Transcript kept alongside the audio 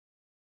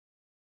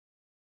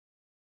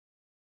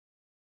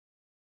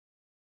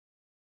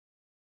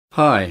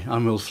Hi,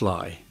 I'm Will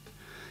Fly.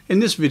 In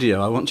this video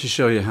I want to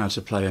show you how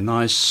to play a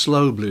nice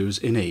slow blues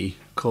in E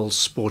called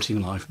Sporting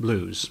Life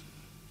Blues.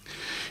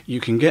 You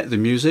can get the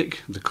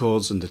music, the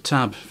chords and the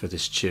tab for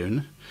this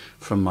tune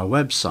from my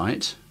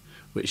website,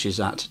 which is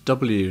at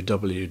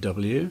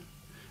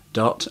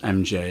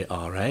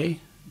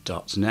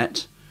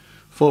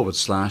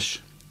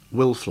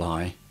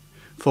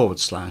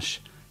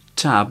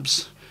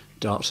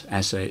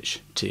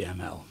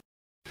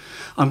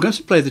I'm going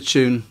to play the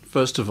tune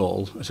first of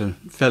all at a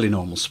fairly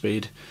normal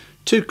speed,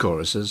 2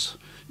 choruses,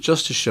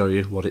 just to show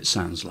you what it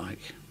sounds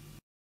like.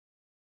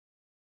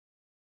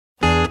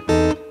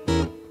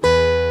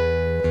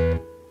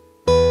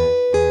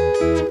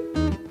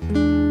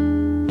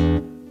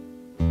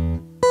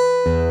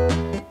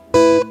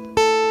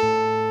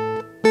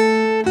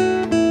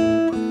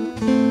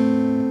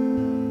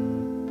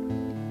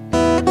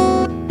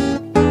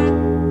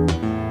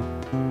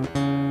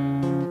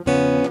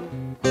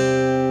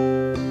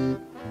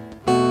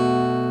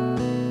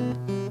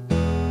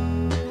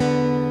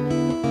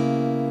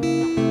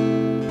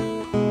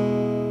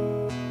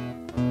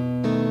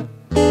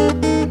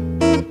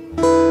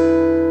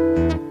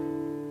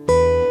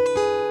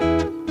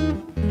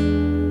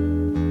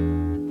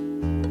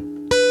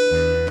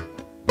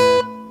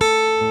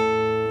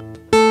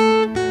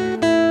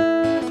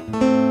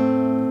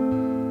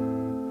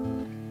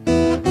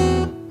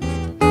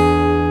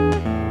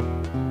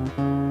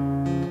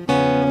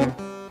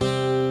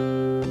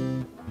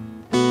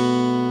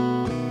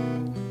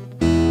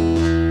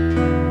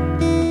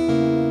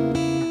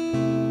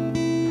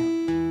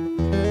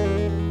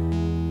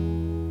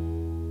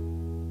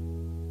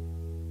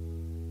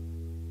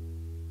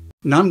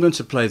 Now I'm going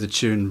to play the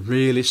tune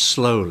really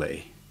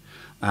slowly,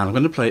 and I'm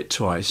going to play it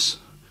twice.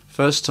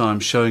 First time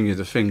showing you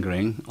the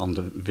fingering on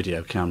the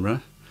video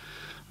camera,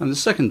 and the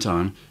second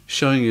time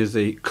showing you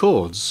the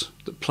chords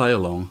that play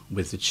along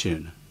with the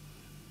tune.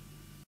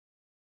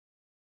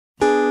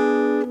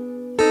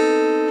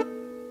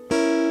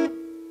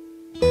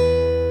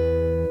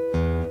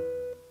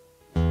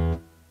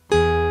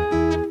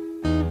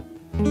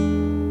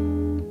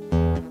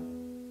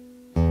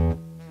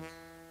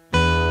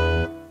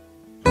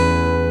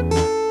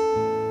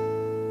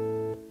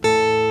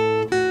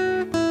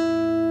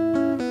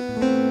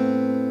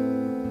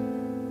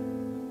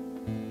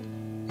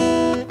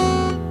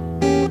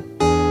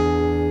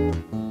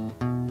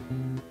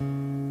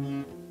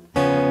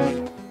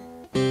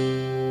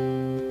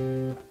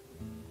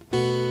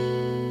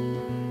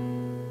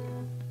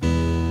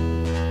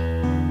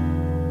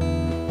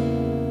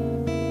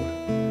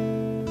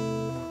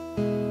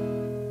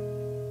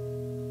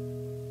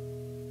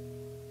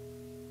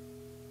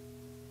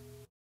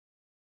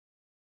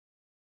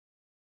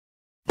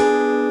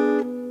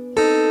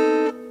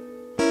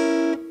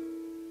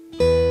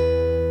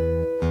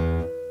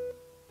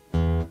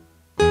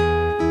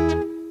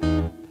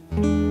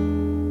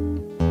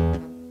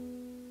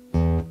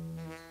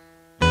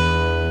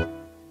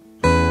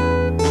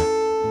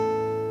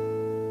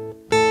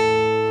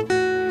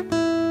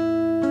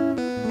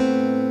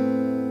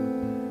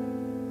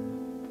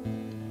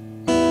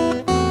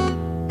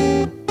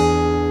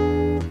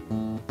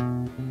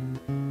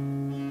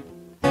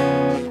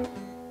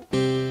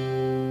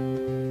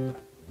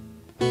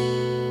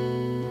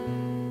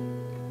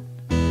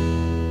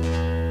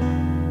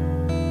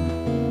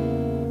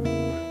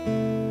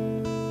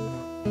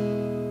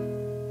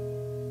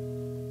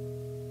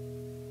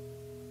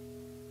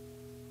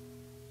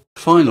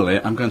 Finally,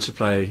 I'm going to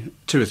play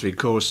 2 or 3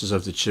 choruses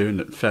of the tune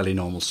at fairly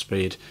normal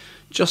speed,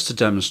 just to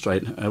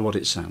demonstrate what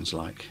it sounds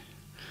like.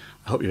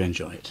 I hope you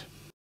enjoy it.